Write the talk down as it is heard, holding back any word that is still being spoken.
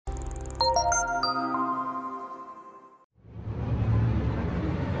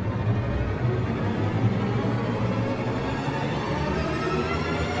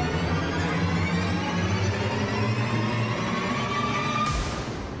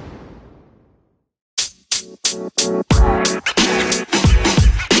Hey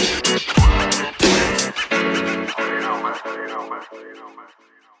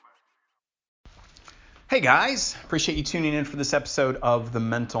guys, appreciate you tuning in for this episode of The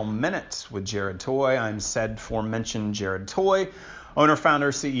Mental Minute with Jared Toy. I'm said aforementioned Jared Toy, owner,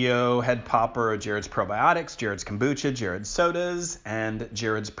 founder, CEO, head popper of Jared's Probiotics, Jared's Kombucha, Jared's Sodas, and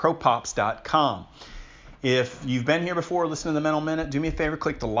jaredspropops.com. If you've been here before, listen to The Mental Minute, do me a favor,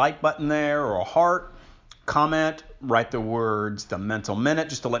 click the like button there or a heart, comment, write the words The Mental Minute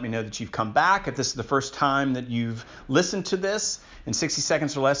just to let me know that you've come back. If this is the first time that you've listened to this, in 60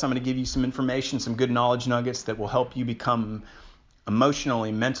 seconds or less, I'm going to give you some information, some good knowledge nuggets that will help you become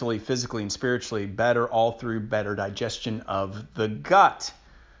emotionally, mentally, physically, and spiritually better, all through better digestion of the gut.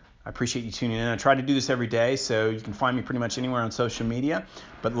 I appreciate you tuning in. I try to do this every day, so you can find me pretty much anywhere on social media,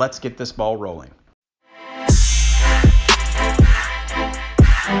 but let's get this ball rolling.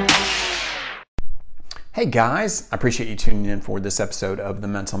 Hey guys, I appreciate you tuning in for this episode of The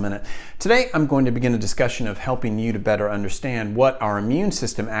Mental Minute. Today I'm going to begin a discussion of helping you to better understand what our immune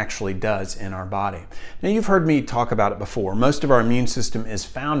system actually does in our body. Now you've heard me talk about it before. Most of our immune system is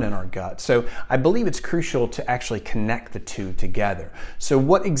found in our gut, so I believe it's crucial to actually connect the two together. So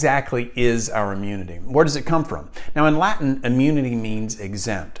what exactly is our immunity? Where does it come from? Now in Latin, immunity means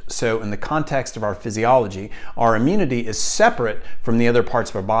exempt. So in the context of our physiology, our immunity is separate from the other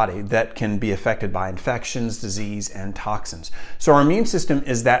parts of our body that can be affected by infections, disease, and toxins. So our immune system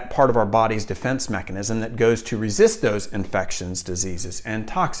is that part of our body's defense mechanism that goes to resist those infections, diseases, and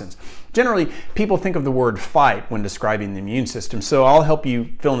toxins. Generally, people think of the word fight when describing the immune system, so I'll help you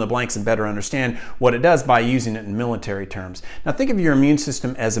fill in the blanks and better understand what it does by using it in military terms. Now think of your immune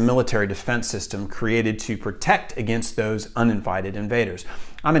system as a military defense system created to protect against those uninvited invaders.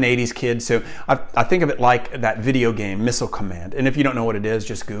 I'm an 80s kid, so I think of it like that video game, Missile Command. And if you don't know what it is,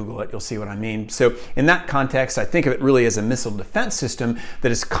 just Google it, you'll see what I mean. So in that context, I think of it really as a missile defense system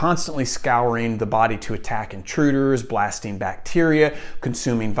that is constantly scouring the body to attack intruders, blasting bacteria,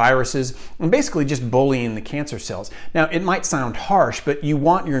 consuming viruses, and basically just bullying the cancer cells. Now, it might sound harsh, but you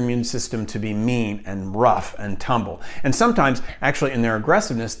want your immune system to be mean and rough and tumble. And sometimes, actually, in their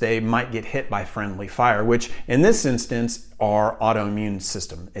aggressiveness, they might get hit by friendly fire, which in this instance are autoimmune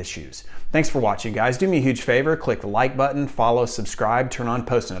system issues. Thanks for watching, guys. Do me a huge favor, click the like button, follow, subscribe, turn on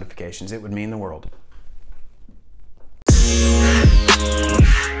post notifications. It would mean the world.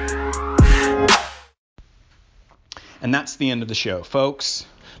 And that's the end of the show, folks.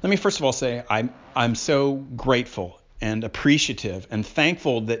 Let me first of all say I'm so grateful and appreciative and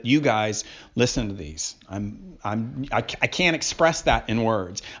thankful that you guys listen to these. I can't express that in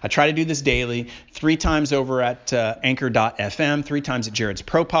words. I try to do this daily, 3 times over at anchor.fm, 3 times at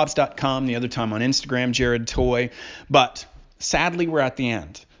jaredspropops.com, the other time on Instagram, Jared Toy. But sadly, we're at the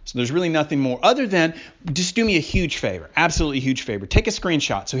end. So there's really nothing more other than just do me a huge favor, absolutely huge favor. Take a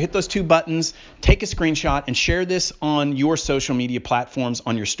screenshot. So hit those 2 buttons, take a screenshot, and share this on your social media platforms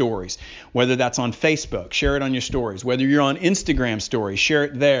on your stories. Whether that's on Facebook, share it on your stories. Whether you're on Instagram stories, share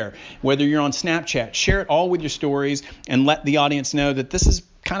it there. Whether you're on Snapchat, share it all with your stories and let the audience know that this is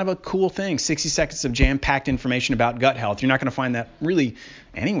kind of a cool thing. 60 seconds of jam-packed information about gut health. You're not going to find that really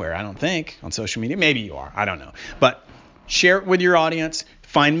anywhere, I don't think, on social media. Maybe you are. I don't know. But share it with your audience.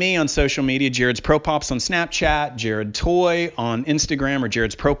 Find me on social media, Jared's Pro Pops on Snapchat, Jared Toy on Instagram, or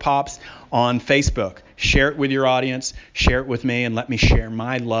Jared's Pro Pops on Facebook. Share it with your audience, share it with me, and let me share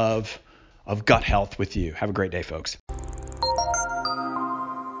my love of gut health with you. Have a great day, folks.